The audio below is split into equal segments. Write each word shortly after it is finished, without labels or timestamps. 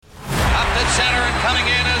coming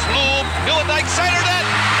in as Bloom. Hillendyke centered it.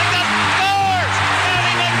 And scores!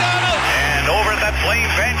 Matty McDonald! And over at that Flame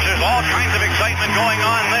bench, there's all kinds of excitement going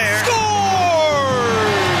on there.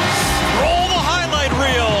 Scores! Roll the highlight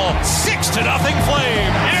reel. 6-0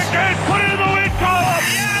 Flame. Here goes, put it in the win column.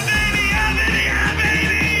 Yeah, baby, yeah, baby, yeah,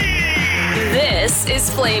 baby. This is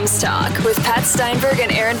Flames Talk with Pat Steinberg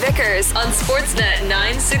and Aaron Vickers on Sportsnet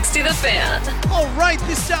 960 The Fan. All right,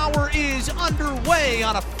 this hour is underway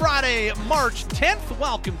on a Friday, March 10th.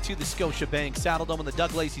 Welcome to the Scotiabank Saddledome and the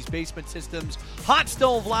Doug Lacey's Basement Systems Hot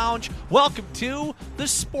Stove Lounge. Welcome to the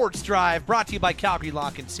Sports Drive, brought to you by Calgary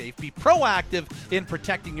Lock and Safe. Be proactive in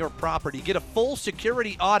protecting your property. Get a full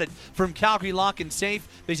security audit from Calgary Lock and Safe.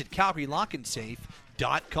 Visit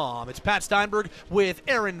calgarylockandsafe.com. It's Pat Steinberg with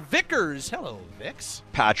Aaron Vickers. Hello, Vicks.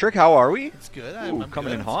 Patrick, how are we? It's good. I'm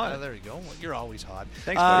coming good. in hot. There you go. You're always hot.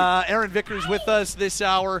 Thanks, buddy. Aaron Vickers with us this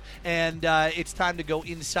hour, and it's time to go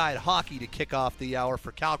inside hockey to kick off the hour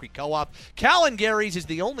for Calgary Co-op. Cal and Gary's is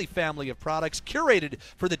the only family of products curated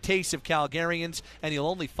for the tastes of Calgarians, and you'll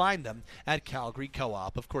only find them at Calgary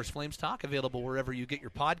Co-op. Of course, Flames Talk, available wherever you get your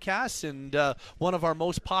podcasts, and one of our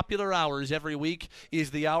most popular hours every week is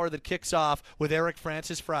the hour that kicks off with Eric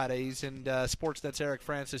Francis Fridays, and Sportsnet's Eric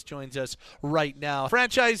Francis joins us right now.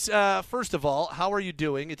 Franchise, first of all, how are you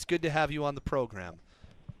doing? It's good to have you on the program.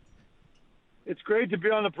 It's great to be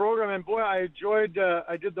on the program, and boy, I enjoyed.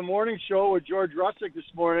 I did the morning show with George Russick this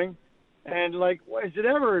morning, and what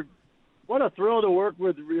a thrill to work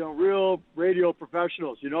with real radio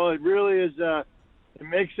professionals. You know, it really is. It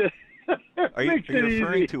makes it. Are you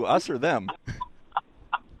referring to us or them?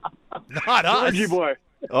 Not us. Georgie boy.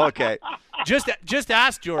 Okay. Just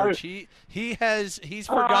ask George. He's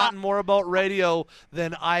forgotten more about radio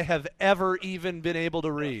than I have ever even been able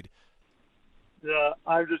to read. Yeah,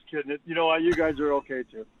 I'm just kidding. You know what? You guys are okay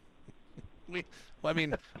too.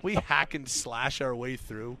 We hack and slash our way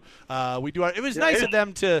through. We do. It was nice of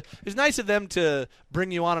them to. It was nice of them to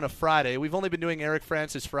bring you on a Friday. We've only been doing Eric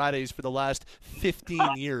Francis Fridays for the last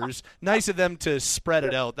 15 years. Nice of them to spread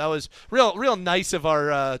it out. That was real nice of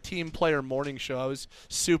our team player morning show. I was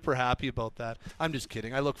super happy about that. I'm just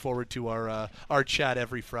kidding. I look forward to our chat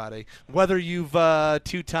every Friday. Whether you've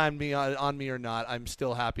two-timed me on me or not, I'm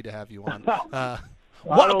still happy to have you on. I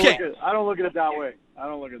don't look at it that way.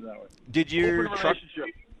 Did your truck?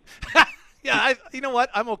 Yeah, you know what?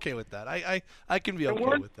 I'm okay with that. I can be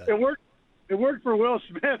okay with that. It worked. It worked for Will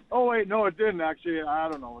Smith. Oh wait, no, it didn't actually. I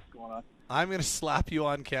don't know what's going on. I'm gonna slap you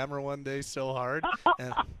on camera one day so hard,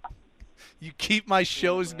 and you keep my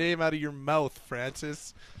show's name out of your mouth,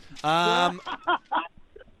 Francis.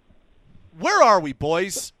 Where are we,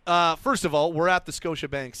 boys? First of all, we're at the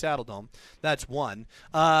Scotiabank Saddledome. That's one.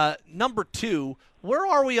 Number two, where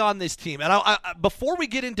are we on this team? And before we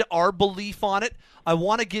get into our belief on it, I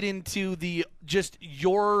want to get into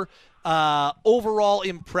your overall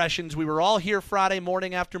impressions. We were all here Friday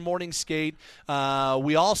morning after morning skate.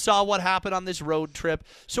 We all saw what happened on this road trip.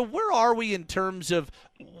 So where are we in terms of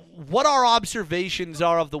what our observations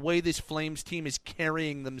are of the way this Flames team is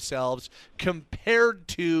carrying themselves compared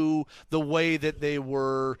to the way that they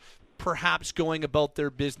were perhaps going about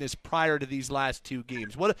their business prior to these last two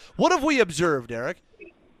games? What have we observed, Eric?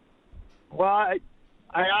 Well, I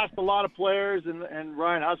asked a lot of players and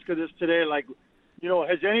Ryan Huska this today,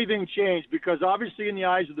 has anything changed? Because obviously in the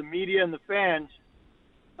eyes of the media and the fans,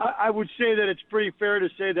 I would say that it's pretty fair to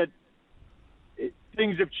say that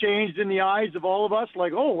things have changed in the eyes of all of us.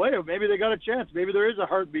 Oh, wait, maybe they got a chance. Maybe there is a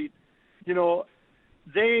heartbeat. You know,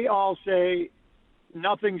 they all say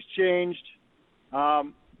nothing's changed.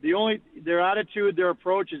 Their attitude, their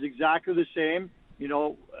approach is exactly the same. You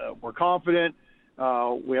know, we're confident.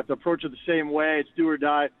 We have to approach it the same way. It's do or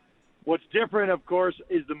die. What's different, of course,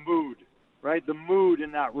 is the mood, right? The mood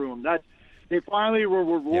in that room. That they finally were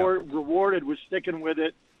rewarded with sticking with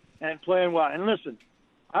it and playing well. And listen,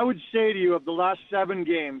 I would say to you, of the last 7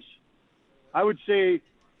 games, I would say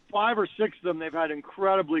 5 or 6 of them they've had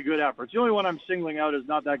incredibly good efforts. The only one I'm singling out as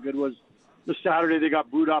not that good was the Saturday they got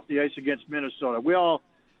booed off the ice against Minnesota. We all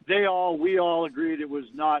agreed it was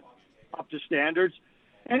not up to standards.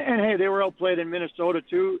 And hey, they were outplayed in Minnesota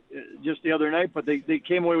too, just the other night, but they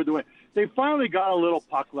came away with the win. They finally got a little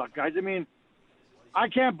puck luck, guys. I mean, I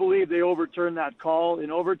can't believe they overturned that call in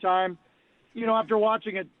overtime. You know, after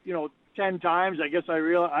watching it, 10 times, I guess I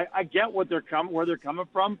realize I get where they're coming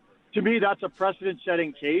from. To me, that's a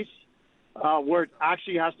precedent-setting case where it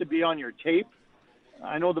actually has to be on your tape.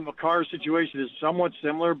 I know the Makar situation is somewhat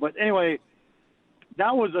similar, but anyway,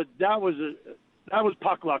 that was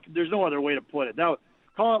puck luck. There's no other way to put it. Now,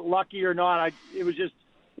 call it lucky or not,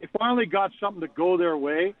 it finally got something to go their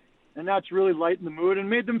way, and that's really lightened the mood and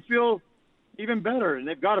made them feel even better, and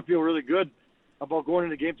they've got to feel really good about going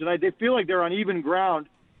into the game tonight. They feel like they're on even ground,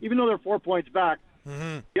 even though they're 4 points back.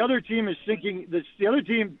 Mm-hmm. The other team is sinking. The other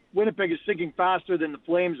team, Winnipeg, is sinking faster than the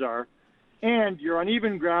Flames are, and you're on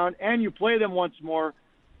even ground, and you play them once more,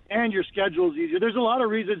 and your schedule is easier. There's a lot of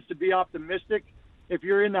reasons to be optimistic if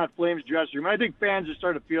you're in that Flames dressing room. I think fans are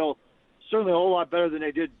starting to feel certainly a whole lot better than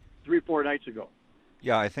they did 3-4 nights ago.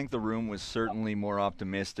 Yeah, I think the room was certainly more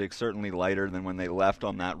optimistic, certainly lighter than when they left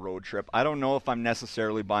on that road trip. I don't know if I'm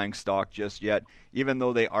necessarily buying stock just yet. Even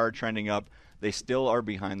though they are trending up, they still are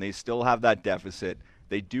behind. They still have that deficit.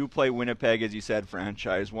 They do play Winnipeg, as you said,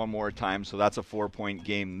 franchise one more time, so that's a 4-point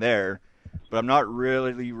game there. But I'm not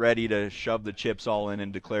really ready to shove the chips all in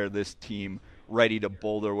and declare this team ready to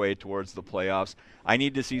bowl their way towards the playoffs. I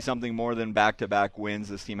need to see something more than back-to-back wins.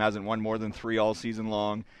 This team hasn't won more than 3 all season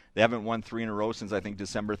long. They haven't won 3 in a row since, I think,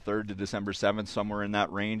 December 3rd to December 7th, somewhere in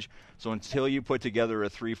that range. So until you put together a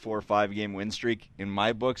 3, 4, 5-game win streak, in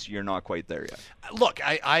my books, you're not quite there yet. Look,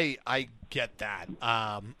 I get that.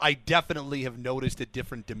 I definitely have noticed a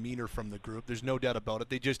different demeanor from the group. There's no doubt about it.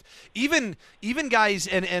 They just even guys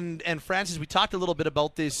and Francis, we talked a little bit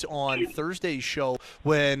about this on Thursday's show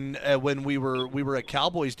when we were at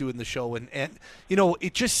Cowboys doing the show, and you know,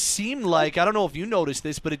 it just seemed like, I don't know if you noticed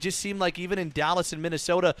this, but it just seemed like even in Dallas and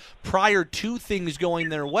Minnesota, prior to things going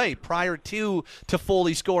their way, prior to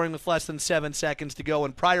Foley scoring with less than 7 seconds to go,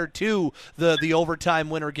 and prior to the overtime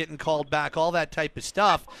winner getting called back, all that type of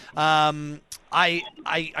stuff,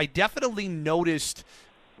 I definitely noticed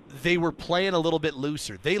they were playing a little bit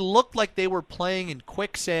looser. They looked like they were playing in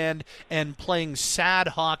quicksand and playing sad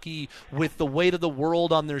hockey with the weight of the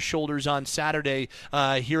world on their shoulders on Saturday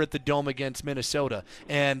here at the Dome against Minnesota.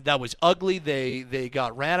 And that was ugly. They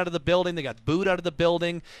got ran out of the building. They got booed out of the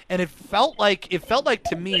building. And it felt like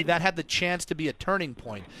to me that had the chance to be a turning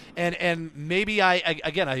point. And maybe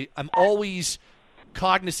I'm always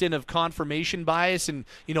cognizant of confirmation bias and,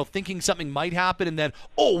 you know, thinking something might happen and then,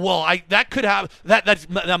 that could have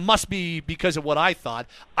that must be because of what I thought.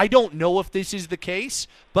 I don't know if this is the case,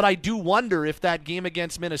 but I do wonder if that game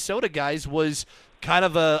against Minnesota, guys, was kind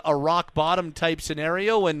of a rock bottom type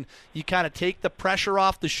scenario, and you kind of take the pressure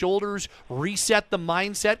off the shoulders, reset the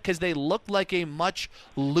mindset, because they looked like a much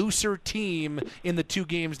looser team in the 2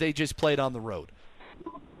 games they just played on the road.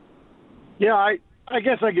 Yeah, I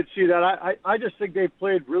guess I could see that. I just think they've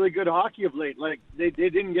played really good hockey of late. Like, they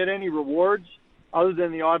didn't get any rewards other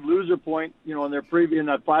than the odd loser point, you know, in that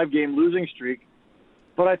 5-game losing streak.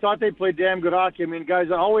 But I thought they played damn good hockey. I mean, guys,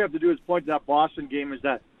 all we have to do is point to that Boston game, is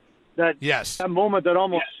that moment that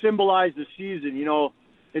almost symbolized the season. You know,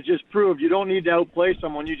 it just proved you don't need to outplay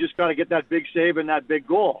someone. You just got to get that big save and that big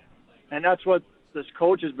goal. And that's what this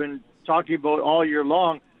coach has been talking about all year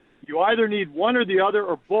long. You either need one or the other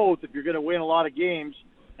or both if you're going to win a lot of games,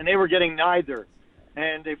 and they were getting neither.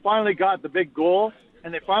 And they finally got the big goal,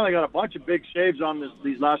 and they finally got a bunch of big saves on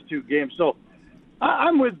these last 2 games. So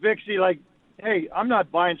I'm with Vixie. Like, hey, I'm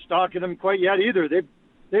not buying stock in them quite yet either.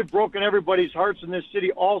 They've broken everybody's hearts in this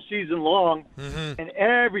city all season long, and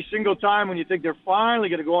every single time when you think they're finally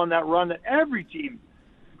going to go on that run that every team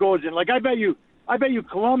goes in. Like, I bet you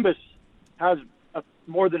Columbus has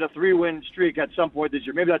more than a 3-win streak at some point this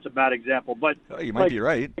year. Maybe that's a bad example, but you might be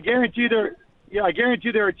right. I guarantee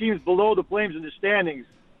there are teams below the Flames in the standings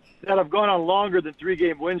that have gone on longer than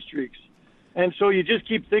 3-game win streaks. And so you just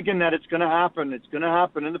keep thinking that it's going to happen. It's going to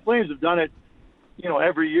happen. And the Flames have done it, you know,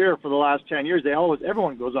 every year for the last 10 years.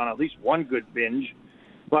 Everyone goes on at least one good binge.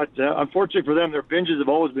 But unfortunately for them, their binges have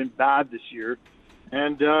always been bad this year.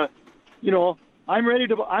 And, you know, I'm ready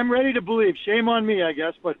to believe. Shame on me, I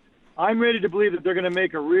guess, but I'm ready to believe that they're going to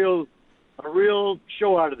make a real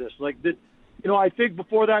show out of this. Like, that, you know, I think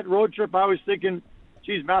before that road trip, I was thinking,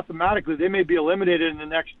 geez, mathematically, they may be eliminated in the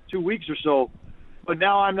next 2 weeks or so. But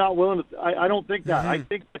now I'm not willing to. I don't think that. I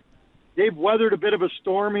think they've weathered a bit of a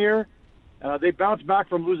storm here. They bounced back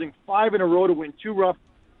from losing 5 in a row to win 2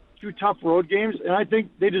 tough road games, and I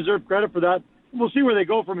think they deserve credit for that. We'll see where they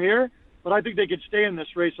go from here, but I think they could stay in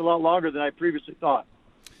this race a lot longer than I previously thought.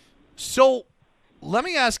 So, let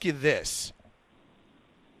me ask you this.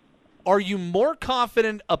 Are you more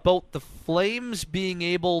confident about the Flames being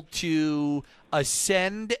able to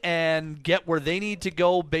ascend and get where they need to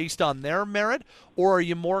go based on their merit, or are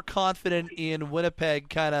you more confident in Winnipeg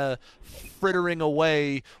kind of frittering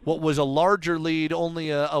away what was a larger lead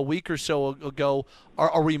only a week or so ago?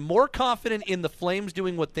 Are we more confident in the Flames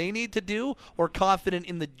doing what they need to do, or confident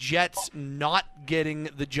in the Jets not getting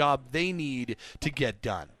the job they need to get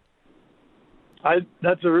done?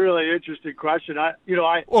 That's a really interesting question. I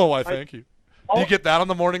thank you. Do you get that on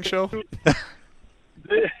the morning show?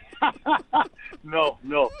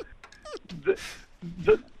 No.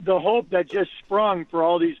 the hope that just sprung for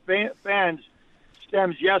all these fans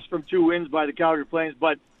stems, yes, from 2 wins by the Calgary Flames,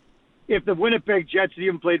 but if the Winnipeg Jets had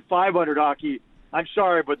even played 500 hockey, I'm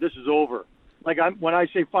sorry, but this is over. Like, when I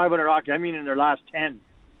say 500 hockey, I mean in their last 10.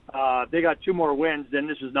 They got 2 more wins, then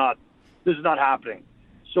this is not happening.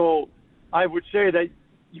 So I would say that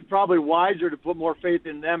you're probably wiser to put more faith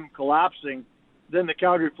in them collapsing than the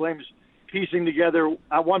Calgary Flames piecing together.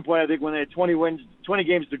 At one point, I think when they had 20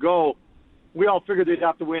 games to go, we all figured they'd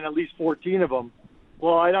have to win at least 14 of them.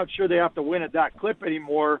 Well, I'm not sure they have to win at that clip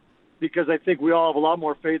anymore, because I think we all have a lot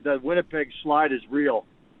more faith that Winnipeg's slide is real,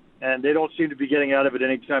 and they don't seem to be getting out of it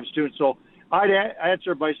anytime soon. So I'd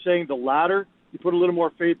answer by saying the latter. You put a little more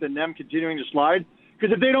faith in them continuing to slide,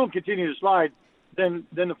 because if they don't continue to slide, then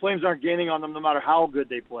the Flames aren't gaining on them no matter how good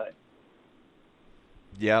they play.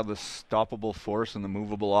 Yeah, the stoppable force and the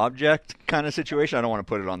movable object kind of situation. I don't want to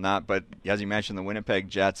put it on that, but as you mentioned, the Winnipeg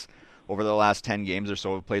Jets over the last 10 games or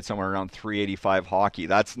so have played somewhere around 385 hockey.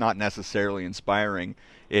 That's not necessarily inspiring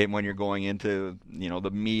when you're going into,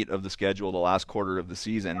 the meat of the schedule, the last quarter of the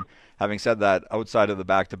season. Having said that, outside of the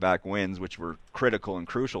back-to-back wins, which were critical and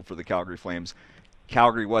crucial for the Calgary Flames,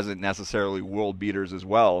 Calgary wasn't necessarily world beaters as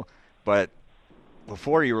well. But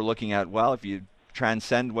before, you were looking at, well, if you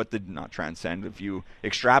if you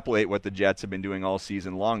extrapolate what the Jets have been doing all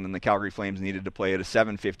season long, then the Calgary Flames needed to play at a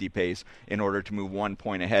 750 pace in order to move 1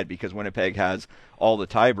 point ahead, because Winnipeg has all the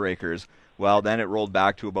tiebreakers. Well, then it rolled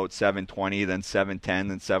back to about 720, then 710,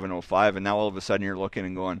 then 705, and now all of a sudden you're looking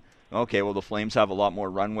and going, okay, well, the Flames have a lot more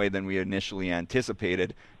runway than we initially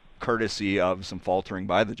anticipated, courtesy of some faltering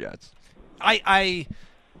by the Jets.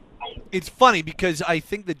 It's funny because I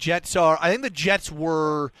think the Jets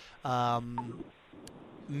were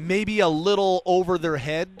maybe a little over their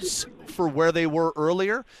heads for where they were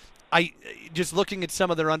earlier. Just looking at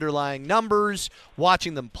some of their underlying numbers,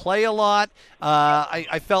 watching them play a lot,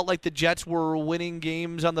 I felt like the Jets were winning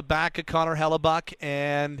games on the back of Connor Hellebuck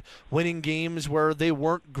and winning games where they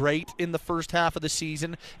weren't great in the first half of the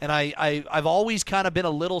season. And I've always kind of been a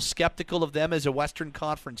little skeptical of them as a Western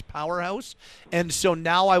Conference powerhouse. And so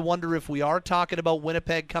now I wonder if we are talking about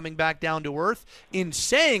Winnipeg coming back down to earth. In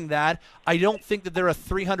saying that, I don't think that they're a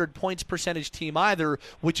 300 points percentage team either,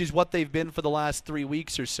 which is what they've been for the last 3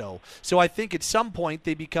 weeks or so. So I think at some point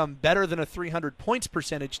they become better than a 300 points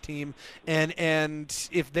percentage team, and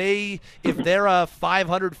if they're a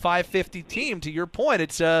 500, 550 team, to your point,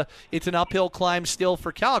 it's an uphill climb still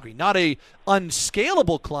for Calgary. Not a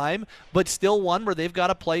unscalable climb, but still one where they've got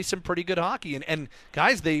to play some pretty good hockey. And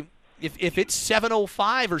guys, if it's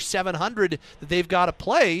 705 or 700 that they've got to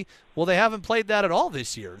play, well, they haven't played that at all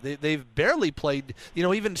this year. They've barely played,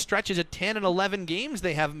 even stretches of 10 and 11 games,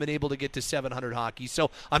 they haven't been able to get to 700 hockey. So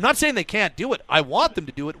I'm not saying they can't do it. I want them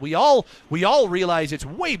to do it. We all realize it's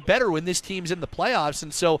way better when this team's in the playoffs,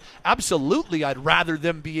 and so absolutely I'd rather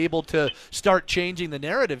them be able to start changing the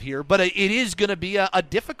narrative here. But it is going to be a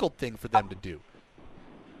difficult thing for them to do.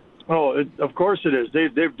 Oh, of course it is.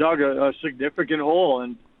 They've dug a significant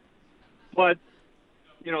hole, but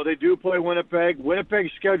they do play Winnipeg.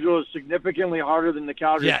 Winnipeg's schedule is significantly harder than the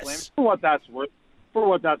Calgary Flames. For what that's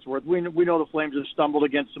worth. We know the Flames have stumbled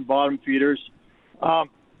against some bottom feeders. I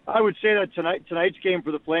would say that tonight's game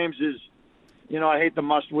for the Flames is, I hate the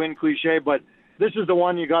must-win cliche, but this is the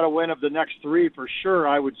one you got to win of the next 3 for sure,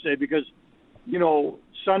 I would say, because,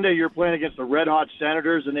 Sunday you're playing against the red-hot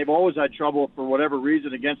Senators, and they've always had trouble for whatever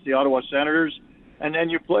reason against the Ottawa Senators. And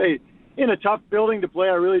then you play in a tough building to play.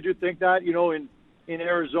 I really do think that, in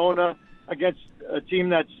Arizona against a team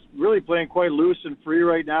that's really playing quite loose and free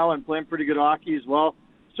right now and playing pretty good hockey as well.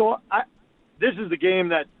 So this is the game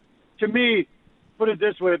that, to me, put it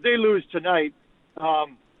this way, if they lose tonight,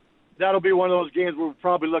 that'll be one of those games where we'll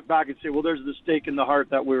probably look back and say, well, there's the stake in the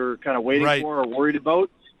heart that we were kind of waiting for or worried about.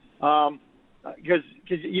 Because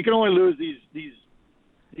you can only lose these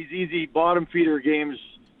easy bottom feeder games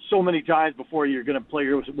so many times before you're going to play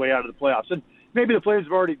your way out of the playoffs. And maybe the Flames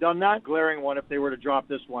have already done that, glaring one if they were to drop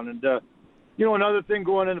this one. And, another thing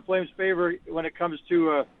going in the Flames' favor when it comes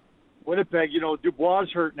to Winnipeg, Dubois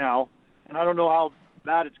is hurt now, and I don't know how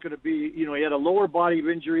bad it's going to be. He had a lower body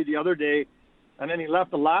injury the other day, and then he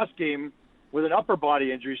left the last game with an upper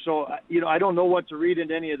body injury. So, I don't know what to read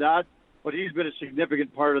into any of that, but he's been a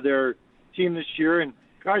significant part of their team this year. And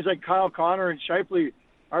guys like Kyle Connor and Scheifele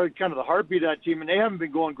are kind of the heartbeat of that team, and they haven't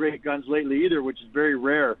been going great guns lately either, which is very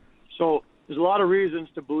rare. So there's a lot of reasons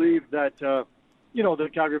to believe that, the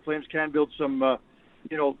Calgary Flames can build some,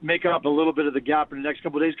 make up a little bit of the gap in the next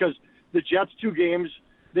couple of days, because the Jets 2 games,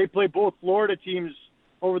 they play both Florida teams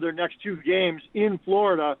over their next 2 games in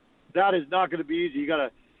Florida. That is not going to be easy. You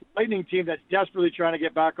got Lightning team that's desperately trying to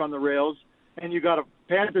get back on the rails, and you got a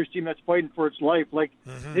Panthers team that's fighting for its life. Like,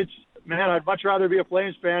 I'd much rather be a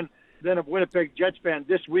Flames fan than a Winnipeg Jets fan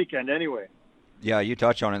this weekend anyway. Yeah, you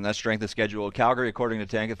touch on it, and that strength of schedule. Calgary, according to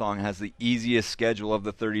Tankathon, has the easiest schedule of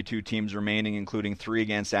the 32 teams remaining, including 3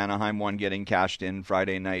 against Anaheim, 1 getting cashed in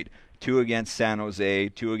Friday night, 2 against San Jose,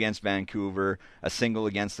 2 against Vancouver, a single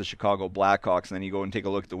against the Chicago Blackhawks, and then you go and take a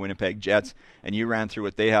look at the Winnipeg Jets, and you ran through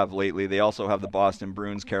what they have lately. They also have the Boston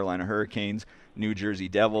Bruins, Carolina Hurricanes, New Jersey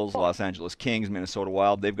Devils, Los Angeles Kings, Minnesota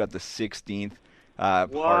Wild. They've got the 16th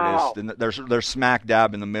hardest, and they're smack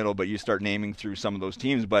dab in the middle, but you start naming through some of those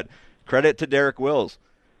teams. But credit to Derek Wills.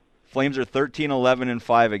 Flames are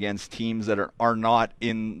 13-11-5 against teams that are not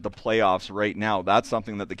in the playoffs right now. That's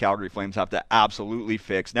something that the Calgary Flames have to absolutely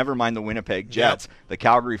fix. Never mind the Winnipeg Jets. Yep. The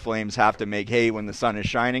Calgary Flames have to make hay when the sun is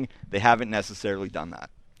shining. They haven't necessarily done that.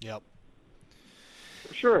 Yep.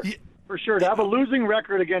 For sure. For sure. To have a losing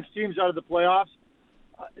record against teams out of the playoffs,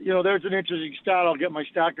 there's an interesting stat I'll get my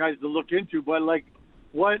stat guys to look into. But,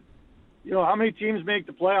 how many teams make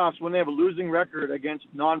the playoffs when they have a losing record against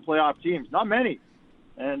non-playoff teams? Not many.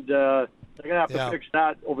 And they're going to have to fix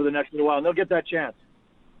that over the next little while, and they'll get that chance.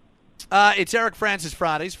 It's Eric Francis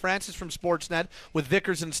Fridays. Francis from Sportsnet with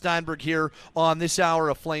Vickers and Steinberg here on this hour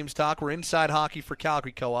of Flames Talk. We're inside hockey for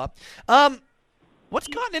Calgary Co-op. What's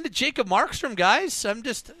gotten into Jakob Markstrom, guys?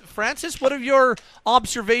 Francis, what have your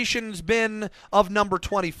observations been of number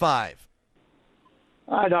 25?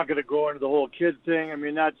 I'm not going to go into the whole kid thing. I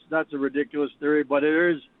mean, that's a ridiculous theory, but there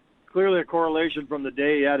is clearly a correlation from the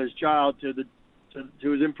day he had his child to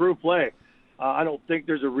his improved play. I don't think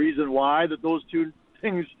there's a reason why that those two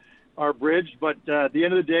things are bridged, but at the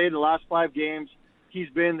end of the day, the last 5 games, he's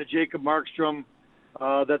been the Jakob Markstrom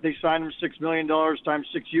that they signed him $6 million times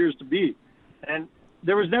 6 years to be. And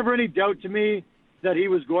there was never any doubt to me that he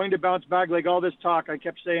was going to bounce back. Like all this talk, I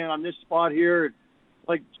kept saying on this spot here,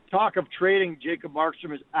 like talk of trading Jakob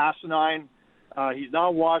Markstrom is asinine. He's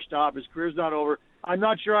not washed up. His career's not over. I'm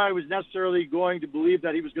not sure I was necessarily going to believe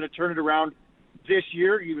that he was going to turn it around this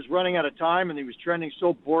year. He was running out of time, and he was trending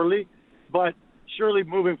so poorly. But surely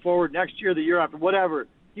moving forward next year, the year after, whatever,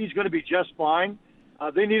 he's going to be just fine.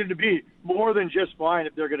 They need him to be more than just fine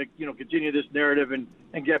if they're going to, continue this narrative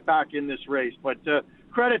and get back in this race. But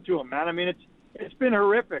credit to him, man. I mean, it's been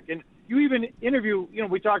horrific. And you even interview,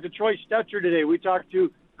 we talked to Troy Stetcher today. We talked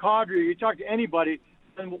to Kadri. You talk to anybody.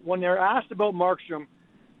 And when they're asked about Markstrom,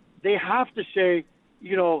 they have to say,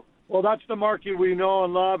 well, that's the Marky we know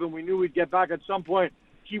and love, and we knew we'd get back at some point.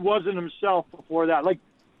 He wasn't himself before that. Like,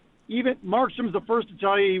 even Markstrom's the first to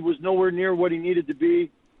tell you he was nowhere near what he needed to be.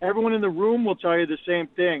 Everyone in the room will tell you the same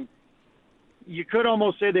thing. You could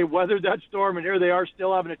almost say they weathered that storm, and here they are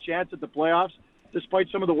still having a chance at the playoffs, despite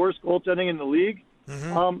some of the worst goaltending in the league.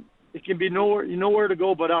 Mm-hmm. It can be nowhere to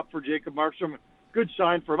go but up for Jakob Markstrom. Good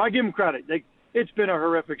sign for him. I give him credit. It's been a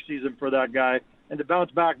horrific season for that guy, and to bounce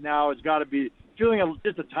back now has got to be feeling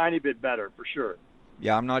just a tiny bit better for sure.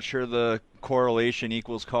 Yeah, I'm not sure the correlation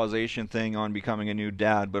equals causation thing on becoming a new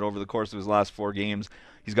dad, but over the course of his last 4 games,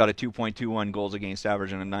 he's got a 2.21 goals against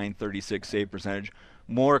average and a .936 save percentage,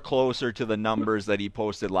 more closer to the numbers that he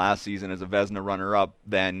posted last season as a Vezina runner-up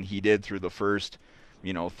than he did through the first,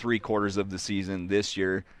 3 quarters of the season this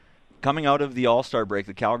year. Coming out of the All-Star break,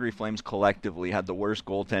 the Calgary Flames collectively had the worst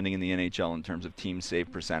goaltending in the NHL in terms of team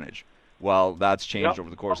save percentage. Well, that's changed over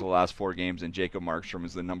the course of the last 4 games, and Jakob Markstrom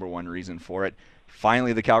is the number one reason for it.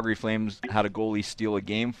 Finally, the Calgary Flames had a goalie steal a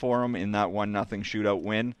game for him in that 1-0 shootout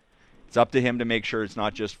win. It's up to him to make sure it's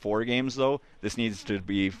not just 4 games, though. This needs to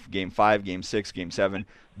be Game 5, Game 6, Game 7,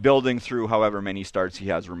 building through however many starts he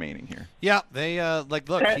has remaining here. Yeah, they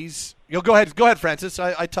look. He's. Go ahead, Francis.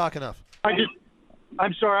 I talk enough.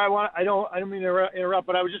 I'm sorry. I don't mean to interrupt,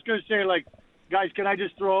 but I was just going to say, guys, can I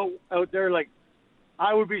just throw out there,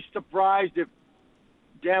 I would be surprised if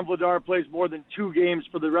Dan Vladar plays more than 2 games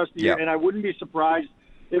for the rest of the year, and I wouldn't be surprised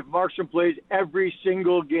if Markstrom plays every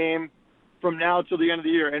single game from now till the end of the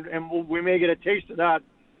year. And we may get a taste of that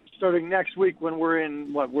starting next week when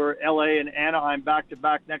we're LA and Anaheim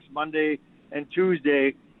back-to-back next Monday and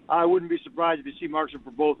Tuesday. I wouldn't be surprised if you see Markstrom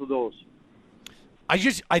for both of those.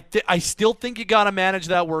 I still think you got to manage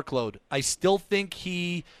that workload. I still think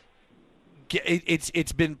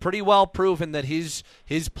it's been pretty well proven that his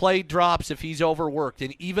play drops if he's overworked.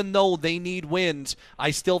 And even though they need wins,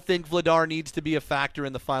 I still think Vladar needs to be a factor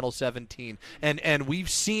in the final 17. And we've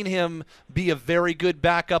seen him be a very good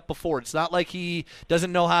backup before. It's not like he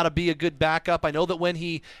doesn't know how to be a good backup. I know that when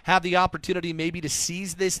he had the opportunity maybe to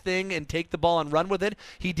seize this thing and take the ball and run with it,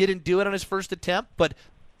 he didn't do it on his first attempt. But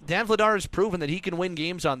Dan Vladar has proven that he can win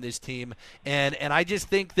games on this team. And I just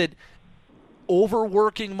think that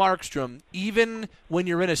overworking Markstrom, even when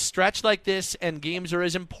you're in a stretch like this and games are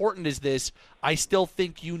as important as this, I still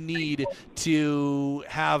think you need to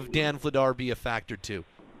have Dan Vladar be a factor too.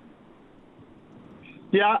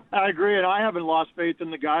 Yeah, I agree, and I haven't lost faith in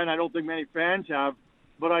the guy, and I don't think many fans have,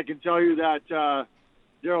 but I can tell you that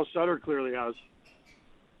Daryl Sutter clearly has.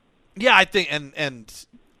 Yeah, I think, and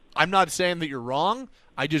I'm not saying that you're wrong.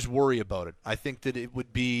 I just worry about it. I think that it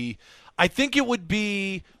would be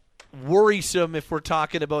worrisome if we're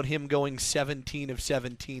talking about him going 17 of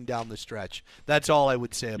 17 down the stretch. That's all I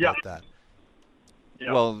would say about that.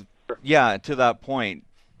 Yeah. Well, yeah, to that point,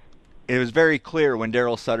 it was very clear when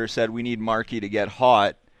Daryl Sutter said we need Markey to get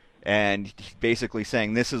hot, and basically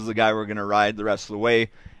saying this is the guy we're going to ride the rest of the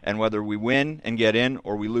way, and whether we win and get in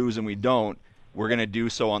or we lose and we don't, we're going to do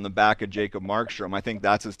so on the back of Jacob Markstrom. I think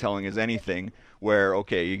that's as telling as anything, where,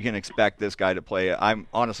 okay, you can expect this guy to play. I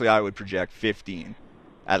would project 15,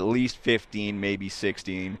 at least 15, maybe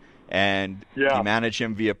 16, and you manage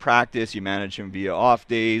him via practice, you manage him via off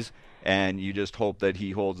days, and you just hope that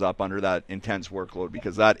he holds up under that intense workload,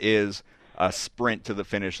 because that is a sprint to the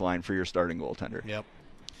finish line for your starting goaltender. Yep.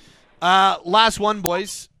 Last one,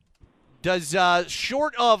 boys. Does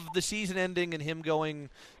short of the season ending and him going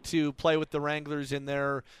to play with the Wranglers in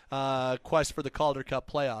their quest for the Calder Cup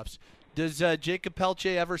playoffs, does Jakob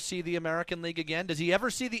Pelletier ever see the American League again? Does he ever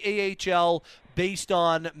see the AHL based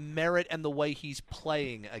on merit and the way he's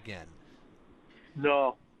playing again?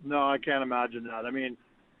 No, I can't imagine that. I mean,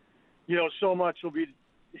 so much will be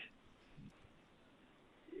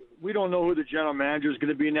 – we don't know who the general manager is going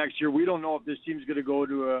to be next year. We don't know if this team's going to go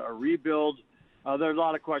to a rebuild. There's a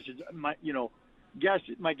lot of questions. My guess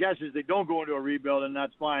is they don't go into a rebuild, and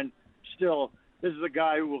that's fine. Still, this is a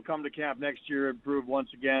guy who will come to camp next year and prove once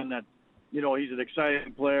again that, he's an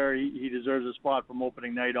exciting player. He deserves a spot from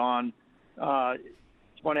opening night on.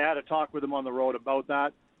 It's funny, I had a talk with him on the road about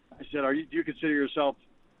that. I said, do you consider yourself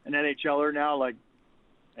an NHLer now?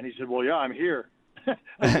 And he said, well, yeah, I'm here.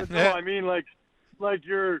 I said, no, I mean, like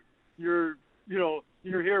you're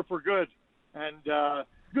here for good. And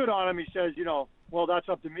good on him. He says, well, that's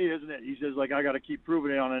up to me, isn't it? He says, I got to keep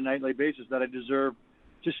proving it on a nightly basis that I deserve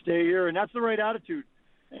to stay here. And that's the right attitude.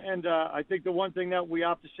 And I think the one thing that we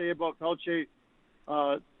have to say about Pelletier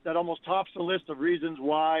that almost tops the list of reasons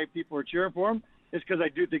why people are cheering for him is because I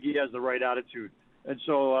do think he has the right attitude. And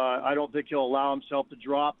so I don't think he'll allow himself to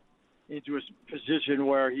drop into a position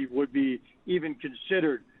where he would be even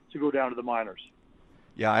considered to go down to the minors.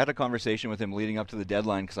 Yeah, I had a conversation with him leading up to the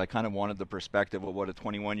deadline because I kind of wanted the perspective of what a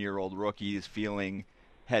 21-year-old rookie is feeling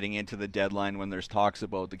heading into the deadline when there's talks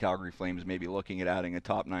about the Calgary Flames maybe looking at adding a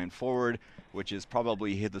top 9 forward, which is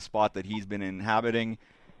probably hit the spot that he's been inhabiting.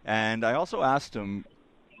 And I also asked him,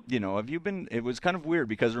 it was kind of weird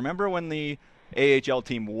because remember when the AHL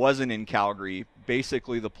team wasn't in Calgary,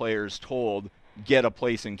 basically the players told, get a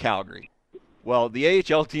place in Calgary. Well, the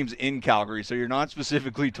AHL team's in Calgary, so you're not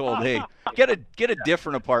specifically told, hey, get a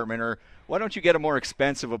different apartment, or why don't you get a more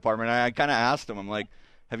expensive apartment? I kind of asked him, I'm like,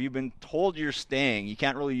 have you been told you're staying? You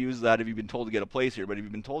can't really use that if you've been told to get a place here, but have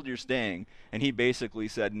you been told you're staying? And he basically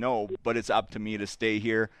said, no, but it's up to me to stay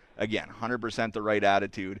here. Again, 100% the right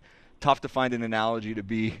attitude. Tough to find an analogy to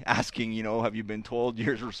be asking, have you been told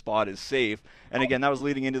your spot is safe? And again, that was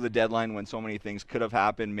leading into the deadline when so many things could have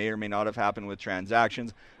happened, may or may not have happened with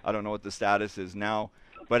transactions. I don't know what the status is now.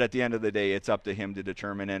 But at the end of the day, it's up to him to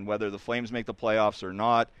determine. And whether the Flames make the playoffs or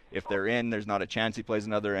not, if they're in, there's not a chance he plays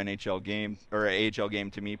another NHL game, or AHL game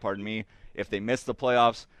to me, pardon me. If they miss the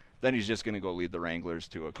playoffs, then he's just going to go lead the Wranglers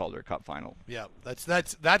to a Calder Cup final. Yeah, that's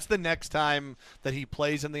the next time that he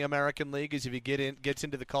plays in the American League is if he gets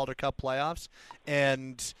into the Calder Cup playoffs.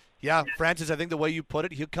 And yeah, Francis, I think the way you put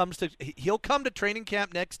it, he'll come to training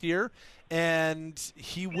camp next year, and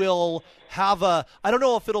he will have I don't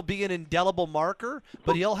know if it'll be an indelible marker,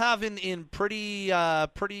 but he'll have in pretty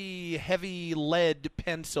heavy lead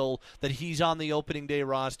pencil that he's on the opening day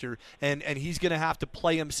roster, and he's going to have to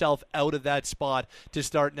play himself out of that spot to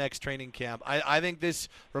start next training camp. I think this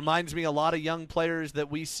reminds me a lot of young players that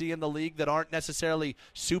we see in the league that aren't necessarily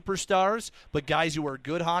superstars, but guys who are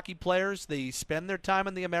good hockey players. They spend their time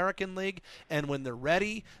in the American League, and when they're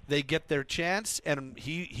ready, they get their chance, and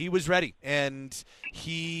he was ready. And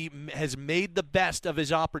he has made the best of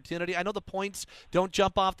his opportunity. I know the points don't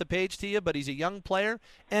jump off the page to you, but he's a young player,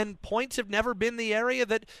 and points have never been the area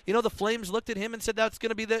that, the Flames looked at him and said that's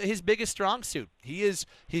going to be his biggest strong suit. He is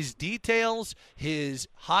his details, his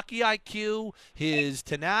hockey IQ, his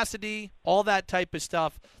tenacity, all that type of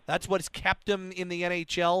stuff. That's what's kept him in the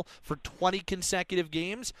NHL for 20 consecutive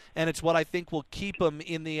games, and it's what I think will keep him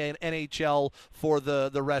in the NHL for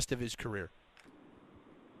the rest of his career.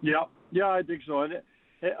 Yeah, I think so. And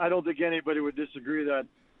I don't think anybody would disagree that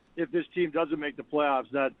if this team doesn't make the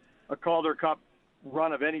playoffs, that a Calder Cup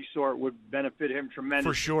run of any sort would benefit him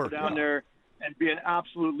tremendously. For sure. Go down there and be an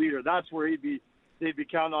absolute leader. That's where they'd be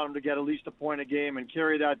counting on him to get at least a point a game and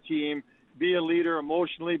carry that team, be a leader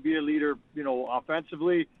emotionally, be a leader,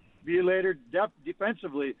 offensively, be a leader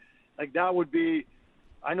defensively. Like that would be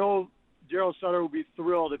 – I know Daryl Sutter would be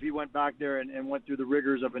thrilled if he went back there and went through the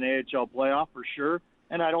rigors of an AHL playoff for sure.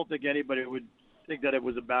 And I don't think anybody would think that it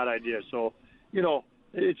was a bad idea. So,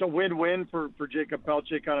 it's a win-win for Jakob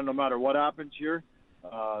Pelletier kind of no matter what happens here.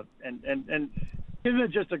 And isn't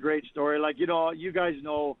it just a great story? Like, you guys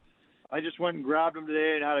know, I just went and grabbed him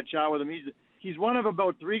today and had a chat with him. He's one of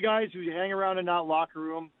about 3 guys who hang around in that locker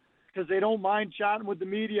room because they don't mind chatting with the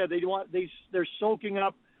media. They're soaking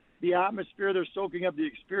up the atmosphere. They're soaking up the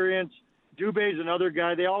experience. Dubé's another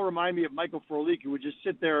guy. They all remind me of Michael Frolik, who would just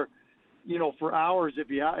sit there, for hours if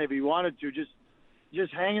he wanted to,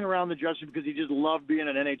 just hanging around the dressing room because he just loved being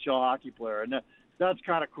an NHL hockey player. And that's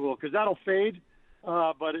kind of cool because that'll fade,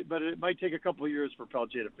 but it might take a couple of years for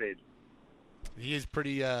Pelletier to fade. He is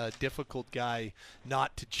pretty difficult guy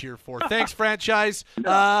not to cheer for. Thanks, franchise.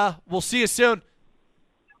 We'll see you soon.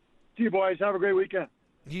 See you, boys. Have a great weekend.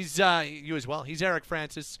 He's you as well. He's Eric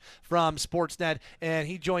Francis from Sportsnet, and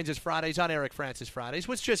he joins us Fridays on Eric Francis Fridays,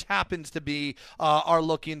 which just happens to be our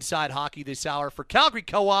look inside hockey this hour for Calgary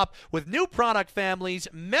Co-op. With new product families,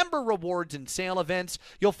 member rewards, and sale events,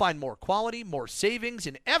 you'll find more quality, more savings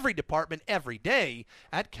in every department every day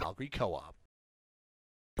at Calgary Co-op.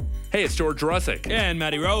 Hey, it's George Russick. And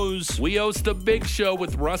Matty Rose. We host The Big Show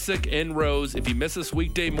with Russick and Rose. If you miss us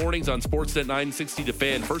weekday mornings on Sportsnet 960 The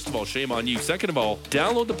Fan, first of all, shame on you. Second of all,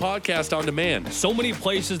 download the podcast on demand. So many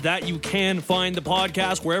places that you can find the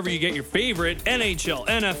podcast, wherever you get your favorite NHL,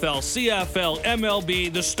 NFL, CFL,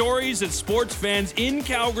 MLB, the stories that sports fans in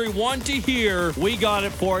Calgary want to hear. We got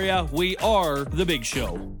it for you. We are The Big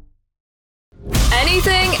Show.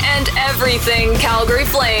 Anything and everything Calgary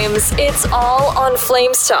Flames. It's all on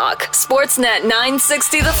Flames Talk. Sportsnet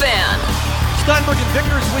 960 The Fan. Steinberg and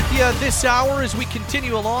Vickers with you this hour as we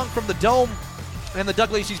continue along from the Dome and the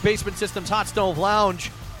Doug Lacey's Basement Systems Hot Stove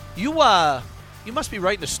Lounge. You must be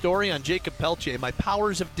writing a story on Jakob Pelletier. My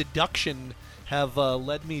powers of deduction have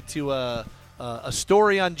led me to a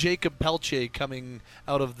story on Jakob Pelletier coming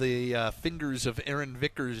out of the fingers of Aaron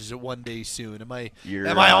Vickers one day soon. Am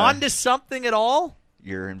I on to something at all?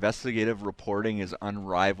 Your investigative reporting is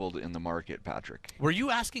unrivaled in the market, Patrick. Were you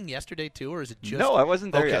asking yesterday too, or is it just? No, I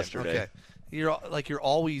wasn't there yesterday. Okay. You're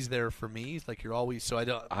always there for me. It's like you're always. So I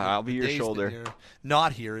don't. I'll be your shoulder. You're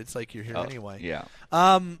not here. It's like you're here anyway. Yeah.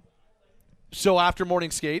 So after morning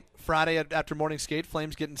skate, Friday after morning skate,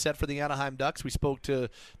 Flames getting set for the Anaheim Ducks. We spoke to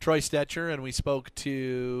Troy Stetcher, and we spoke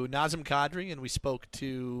to Nazem Kadri, and we spoke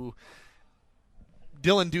to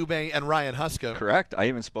Dylan Dubé and Ryan Huska. Correct. I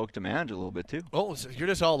even spoke to Manj a little bit too. Oh, so you're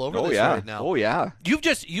just all over this right now. Oh yeah.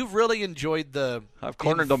 You've really enjoyed I've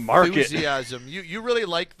cornered the market. Enthusiasm. You really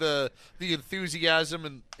like the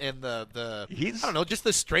enthusiasm and the I don't know, just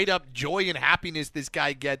the straight up joy and happiness this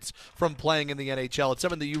guy gets from playing in the NHL. It's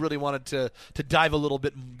something that you really wanted to dive a little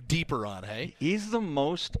bit deeper on, hey? He's the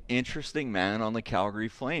most interesting man on the Calgary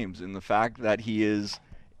Flames in the fact that he is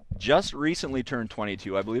just recently turned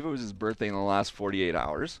 22. I believe it was his birthday in the last 48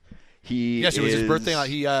 hours. It was his birthday.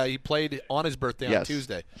 He played on his birthday on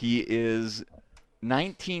Tuesday. He is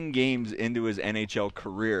 19 games into his NHL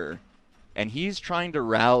career, and he's trying to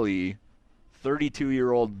rally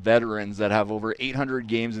 32-year-old veterans that have over 800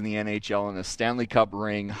 games in the NHL and a Stanley Cup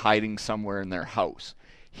ring hiding somewhere in their house.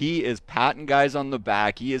 He is patting guys on the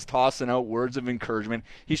back. He is tossing out words of encouragement.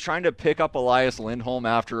 He's trying to pick up Elias Lindholm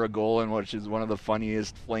after a goal, and which is one of the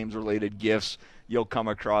funniest Flames-related gifs you'll come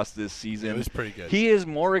across this season. It was pretty good. He is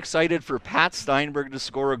more excited for Pat Steinberg to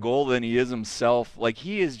score a goal than he is himself. Like,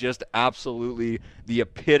 he is just absolutely the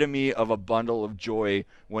epitome of a bundle of joy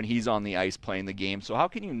when he's on the ice playing the game. So how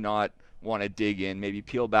can you not want to dig in, maybe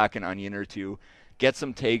peel back an onion or two, get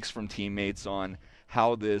some takes from teammates on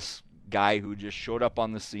how this guy who just showed up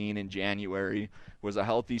on the scene in January, was a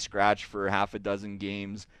healthy scratch for half a dozen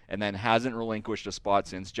games, and then hasn't relinquished a spot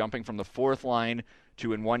since, jumping from the fourth line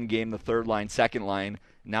to, in one game, the third line, second line.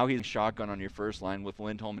 Now he's shotgun on your first line with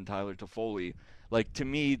Lindholm and Tyler Toffoli. Like, to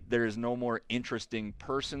me, there is no more interesting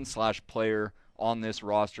person/player on this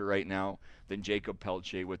roster right now than Jakob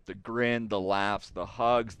Pelletier, with the grin, the laughs, the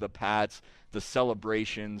hugs, the pats, the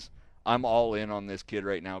celebrations. I'm all in on this kid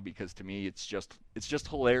right now because to me it's just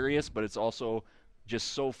hilarious, but it's also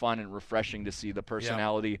just so fun and refreshing to see the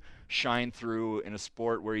personality shine through in a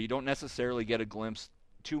sport where you don't necessarily get a glimpse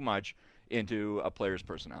too much into a player's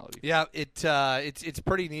personality. Yeah, it's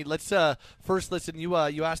pretty neat. Let's first listen. You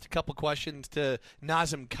asked a couple questions to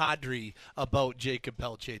Nazem Kadri about Jakob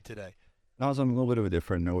Pelletier today. Nazem, a little bit of a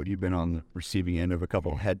different note. You've been on the receiving end of a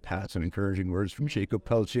couple of head pats and encouraging words from Jakob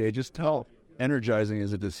Pelletier. Just how energizing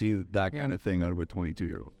is it to see that kind of thing out of a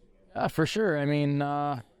 22-year-old? For sure. I mean,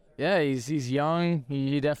 he's young.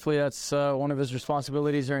 He definitely, that's one of his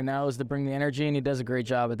responsibilities right now is to bring the energy, and he does a great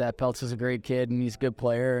job at that. Peltz is a great kid, and he's a good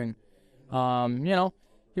player, and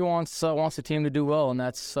he wants the team to do well, and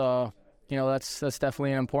that's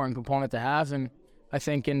definitely an important component to have. And I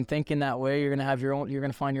think in thinking that way, you're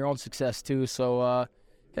gonna find your own success too. So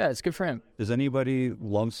it's good for him. Does anybody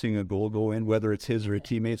love seeing a goal go in, whether it's his or a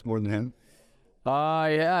teammate's, more than him?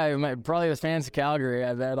 Probably the fans of Calgary.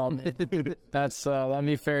 I bet that'd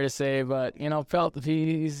be fair to say. But Pelt,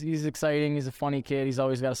 he's exciting. He's a funny kid. He's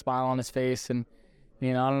always got a smile on his face, and I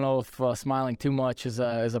don't know if smiling too much is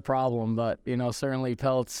a problem. But certainly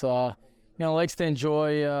Pelt's likes to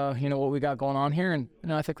enjoy what we got going on here, and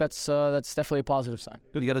I think that's definitely a positive sign.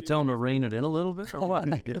 You got to tell him to rein it in a little bit. Or what?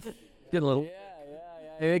 Get a little.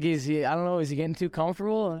 I think I don't know. Is he getting too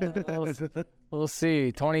comfortable? We'll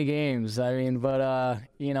see. 20 games. I mean, but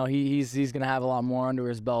he's gonna have a lot more under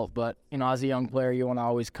his belt. But as a young player, you want to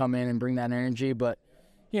always come in and bring that energy. But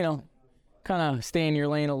kind of stay in your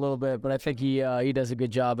lane a little bit. But I think he does a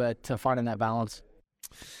good job at finding that balance.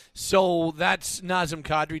 So that's Nazem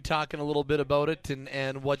Kadri talking a little bit about it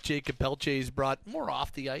and what Jakob Pelletier has brought more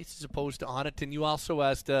off the ice as opposed to on it. And you also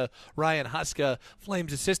asked Ryan Huska,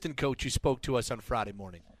 Flames assistant coach, who spoke to us on Friday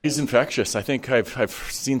morning. He's infectious. I think I've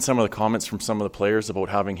seen some of the comments from some of the players about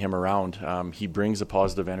having him around. He brings a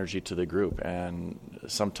positive energy to the group. And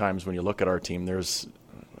sometimes when you look at our team, there's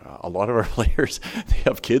a lot of our players, they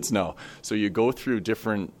have kids now. So you go through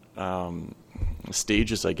different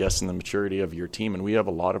stages, I guess, in the maturity of your team, and we have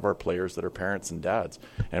a lot of our players that are parents and dads,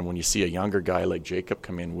 and when you see a younger guy like Jakob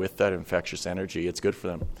come in with that infectious energy, it's good for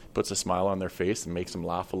them. Puts a smile on their face and makes them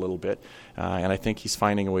laugh a little bit, and I think he's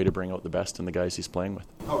finding a way to bring out the best in the guys he's playing with.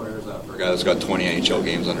 How rare is that for a guy that's got 20 NHL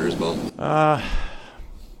games under his belt? I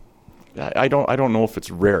don't know if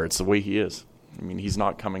it's rare. It's the way he is. I mean, he's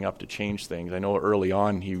not coming up to change things. I know early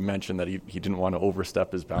on he mentioned that he didn't want to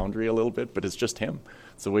overstep his boundary a little bit, but it's just him.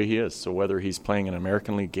 It's the way he is. So whether he's playing an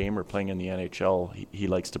American League game or playing in the NHL, he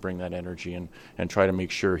likes to bring that energy and try to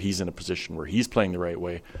make sure he's in a position where he's playing the right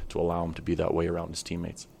way to allow him to be that way around his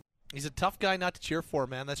teammates. He's a tough guy not to cheer for,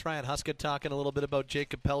 man. That's Ryan Huska talking a little bit about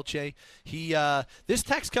Jakob Pelletier. This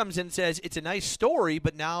text comes in and says, it's a nice story,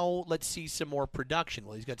 but now let's see some more production.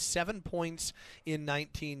 Well, he's got 7 points in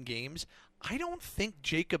 19 games. I don't think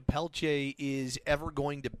Jakob Pelletier is ever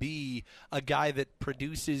going to be a guy that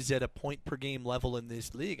produces at a point-per-game level in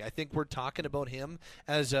this league. I think we're talking about him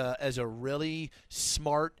as a really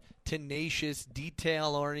smart, tenacious,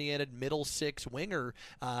 detail-oriented middle six winger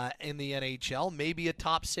in the NHL. Maybe a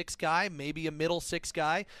top six guy, maybe a middle six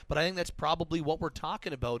guy, but I think that's probably what we're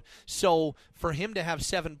talking about. So for him to have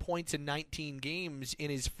 7 points in 19 games in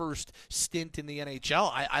his first stint in the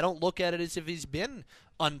NHL, I don't look at it as if he's been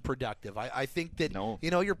unproductive. I think that,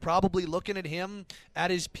 you're probably looking at him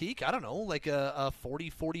at his peak. I don't know, like a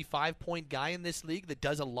 40, 45-point guy in this league that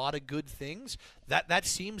does a lot of good things. That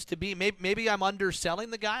seems to be, maybe I'm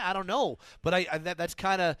underselling the guy. I don't know. But that's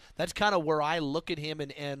kind of where I look at him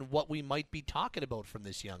and what we might be talking about from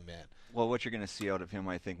this young man. Well, what you're going to see out of him,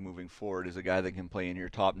 I think, moving forward is a guy that can play in your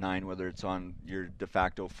top 9, whether it's on your de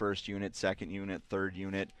facto first unit, second unit, third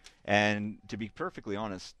unit. And to be perfectly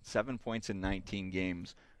honest, 7 points in 19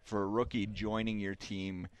 games for a rookie joining your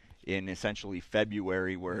team in essentially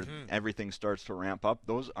February where everything starts to ramp up,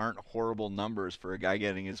 those aren't horrible numbers for a guy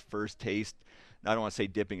getting his first taste. I don't want to say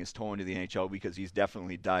dipping his toe into the NHL because he's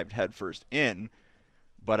definitely dived headfirst in,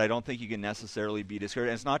 but I don't think you can necessarily be discouraged.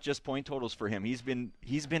 And it's not just point totals for him. He's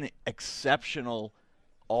been exceptional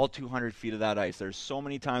all 200 feet of that ice. There's so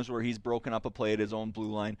many times where he's broken up a play at his own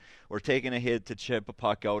blue line or taking a hit to chip a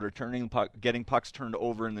puck out or getting pucks turned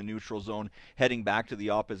over in the neutral zone, heading back to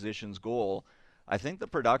the opposition's goal. I think the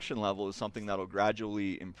production level is something that will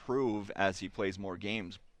gradually improve as he plays more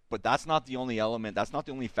games. But that's not the only element. That's not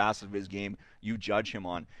the only facet of his game you judge him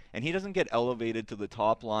on. And he doesn't get elevated to the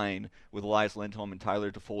top line with Elias Lindholm and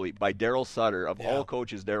Tyler Toffoli by Daryl Sutter, of all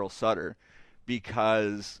coaches, Daryl Sutter,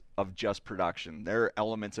 because of just production. There are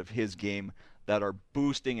elements of his game that are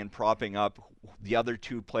boosting and propping up the other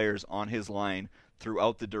two players on his line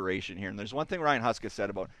throughout the duration here. And there's one thing Ryan Huska said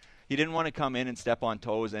about he didn't want to come in and step on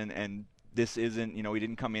toes, and this isn't, he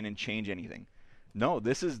didn't come in and change anything. No,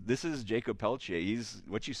 this is Jakob Pelletier. He's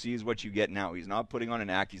what you see is what you get now. He's not putting on an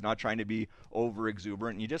act. He's not trying to be over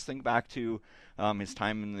exuberant. And you just think back to his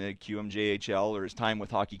time in the QMJHL or his time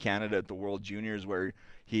with Hockey Canada at the World Juniors, where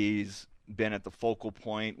he's been at the focal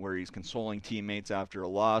point, where he's consoling teammates after a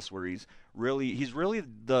loss, where he's really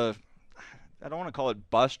the, I don't want to call it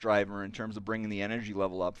bus driver in terms of bringing the energy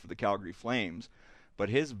level up for the Calgary Flames, but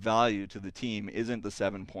his value to the team isn't the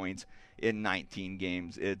 7 points in 19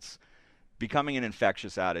 games. It's becoming an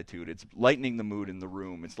infectious attitude. It's lightening the mood in the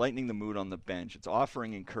room. It's lightening the mood on the bench. It's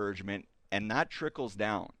offering encouragement, and that trickles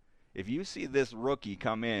down. If you see this rookie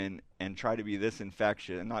come in and try to be this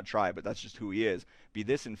infectious, and not try, but that's just who he is, be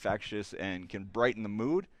this infectious and can brighten the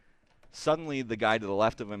mood, suddenly the guy to the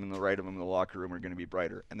left of him and the right of him in the locker room are going to be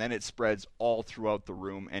brighter. And then it spreads all throughout the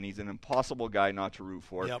room, and he's an impossible guy not to root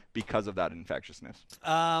for because of that infectiousness.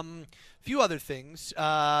 Few other things.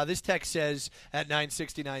 This text says at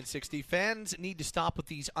 960, fans need to stop with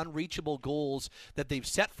these unreachable goals that they've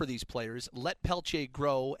set for these players. Let Pelletier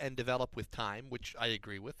grow and develop with time, which I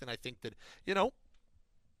agree with. And I think that,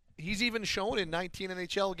 he's even shown in 19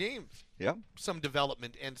 NHL games some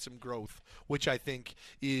development and some growth, which I think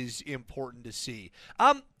is important to see.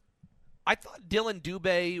 I thought Dylan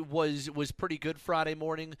Dubé was pretty good Friday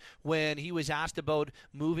morning when he was asked about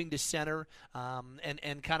moving to center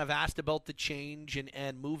and kind of asked about the change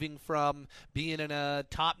and moving from being in a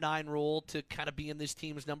top 9 role to kind of being this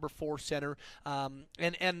team's number 4 center.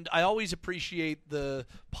 And I always appreciate the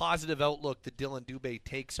positive outlook that Dylan Dubé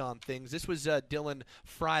takes on things. This was Dylan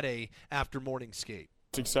Friday after morning skate.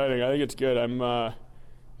 It's exciting. I think it's good. I'm,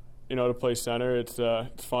 to play center. It's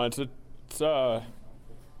fun.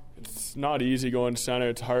 It's not easy going center.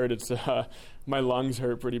 It's hard. It's my lungs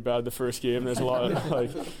hurt pretty bad the first game. There's a lot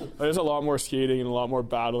of, there's a lot more skating and a lot more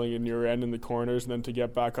battling in your end in the corners, and then to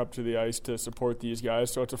get back up to the ice to support these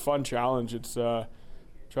guys. So it's a fun challenge. It's try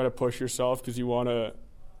to push yourself because you want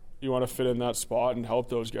to fit in that spot and help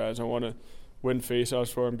those guys. I want to win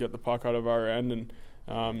faceoffs for them, get the puck out of our end, and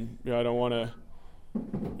I don't want to.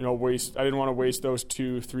 I didn't want to waste those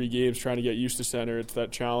 2-3 games trying to get used to center. It's that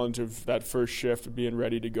challenge of that first shift of being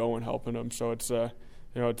ready to go and helping them. So it's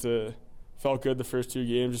felt good the first 2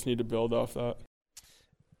 games. Just need to build off that.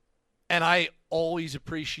 And I always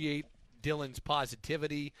appreciate Dylan's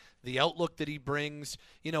positivity, the outlook that he brings.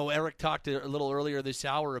 Eric talked a little earlier this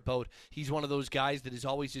hour about he's one of those guys that is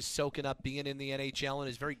always just soaking up being in the NHL and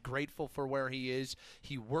is very grateful for where he is.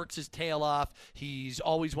 He works his tail off. He's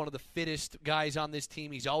always one of the fittest guys on this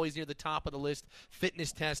team. He's always near the top of the list,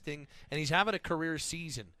 fitness testing, and he's having a career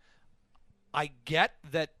season. I get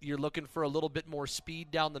that you're looking for a little bit more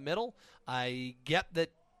speed down the middle. I get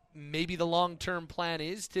that maybe the long-term plan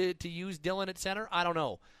is to use Dylan at center. I don't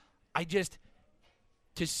know.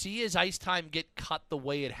 To see his ice time get cut the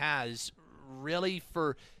way it has, really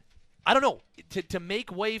to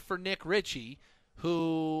make way for Nick Ritchie,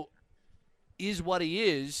 who is what he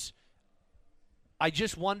is, I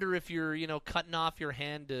just wonder if you're, cutting off your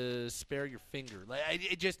hand to spare your finger.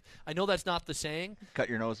 I know that's not the saying. Cut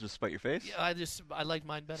your nose to spite your face? Yeah, I like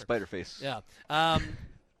mine better. Spider face. Yeah.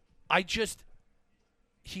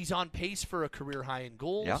 He's on pace for a career high in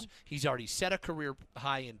goals. Yeah. He's already set a career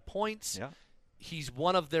high in points. Yeah. He's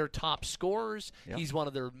one of their top scorers. Yeah. He's one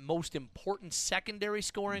of their most important secondary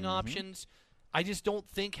scoring options. I just don't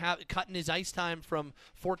think cutting his ice time from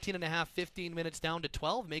 15 minutes down to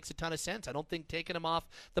 12 makes a ton of sense. I don't think taking him off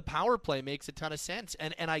the power play makes a ton of sense.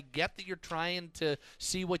 And I get that you're trying to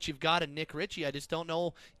see what you've got in Nick Ritchie. I just don't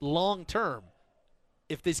know long term.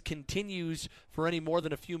 If this continues for any more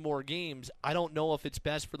than a few more games, I don't know if it's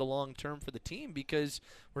best for the long term for the team, because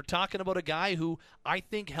we're talking about a guy who I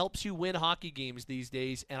think helps you win hockey games these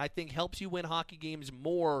days, and I think helps you win hockey games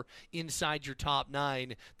more inside your top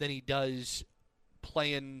 9 than he does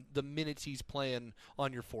playing the minutes he's playing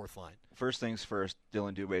on your fourth line. First things first,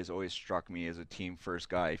 Dylan Dubé has always struck me as a team-first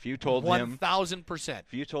guy. If you told 1,000%.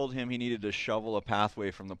 If you told him he needed to shovel a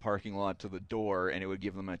pathway from the parking lot to the door and it would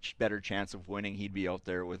give them a better chance of winning, he'd be out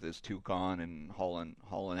there with his toucan and hauling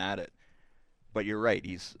at it. But you're right.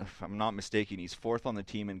 If I'm not mistaken, he's 4th on the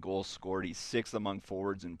team in goals scored. He's 6th among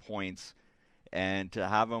forwards in points. And to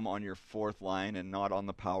have him on your 4th line and not on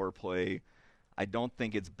the power play, I don't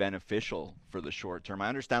think it's beneficial for the short term. I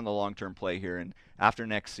understand the long-term play here, and after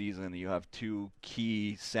next season, you have 2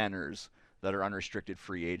 key centers that are unrestricted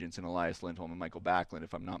free agents in Elias Lindholm and Michael Backlund,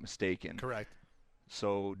 if I'm not mistaken. Correct.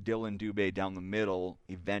 So Dylan Dubé down the middle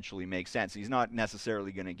eventually makes sense. He's not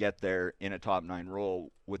necessarily going to get there in a top 9 role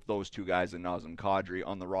with those 2 guys and Nazem Kadri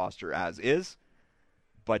on the roster as is.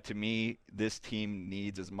 But to me, this team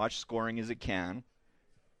needs as much scoring as it can.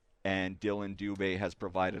 and Dylan Dubé has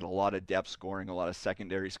provided a lot of depth scoring, a lot of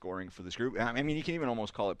secondary scoring for this group. I mean, you can even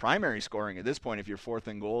almost call it primary scoring at this point if you're 4th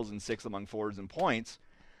in goals and 6th among forwards and points.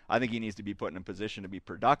 I think he needs to be put in a position to be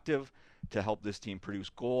productive, to help this team produce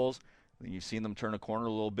goals. You've seen them turn a corner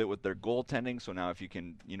a little bit with their goaltending, so now if you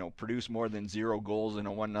can, produce more than 0 goals in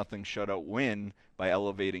a 1-0 shutout win by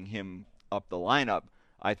elevating him up the lineup,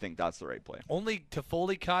 I think that's the right play. Only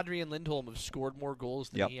Toffoli, Kadri, and Lindholm have scored more goals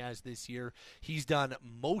than he has this year. He's done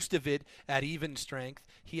most of it at even strength.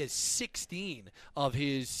 He has 16 of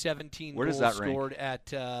his 17 Where goals does that scored rank?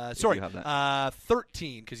 at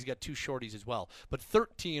 13, because he's got 2 shorties as well. But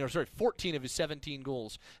 14 of his 17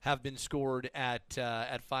 goals have been scored at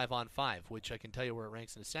 5-on-5, which I can tell you where it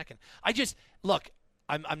ranks in a second.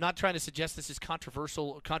 I'm not trying to suggest this is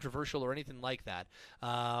controversial or anything like that.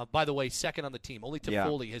 By the way, second on the team. Only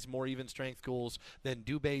Toffoli has more even strength goals than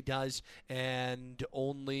Dubé does, and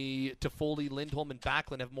only Toffoli, Lindholm, and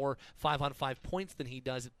Backlund have more 5-on-5 points than he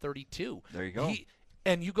does at 32. There you go.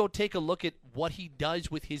 And you go take a look at what he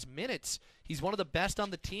does with his minutes. He's one of the best on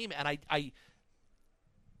the team, and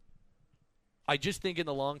I just think in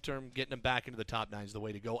the long term, getting him back into the top 9 is the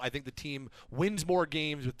way to go. I think the team wins more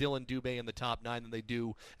games with Dylan Dubé in the top 9 than they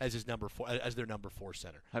do as their number 4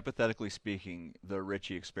 center. Hypothetically speaking, the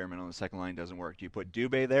Ritchie experiment on the second line doesn't work. Do you put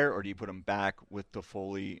Dubé there, or do you put him back with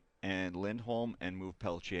Toffoli and Lindholm and move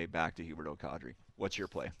Pelletier back to Huberdeau Kadri? What's your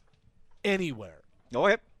play? Anywhere.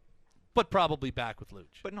 Okay. But probably back with Luch.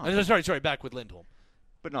 But not. Back with Lindholm.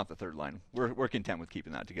 But not the third line. We're content with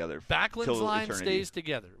keeping that together. Backlund's line stays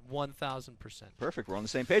together, 1,000%. Perfect. We're on the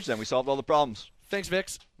same page then. We solved all the problems. Thanks,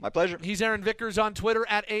 Vicks. My pleasure. He's Aaron Vickers on Twitter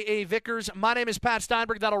at @AAVickers. My name is Pat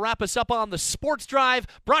Steinberg. That'll wrap us up on the Sports Drive,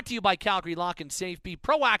 brought to you by Calgary Lock and Safe. Be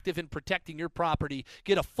proactive in protecting your property.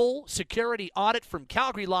 Get a full security audit from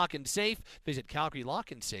Calgary Lock and Safe. Visit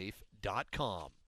calgarylockandsafe.com.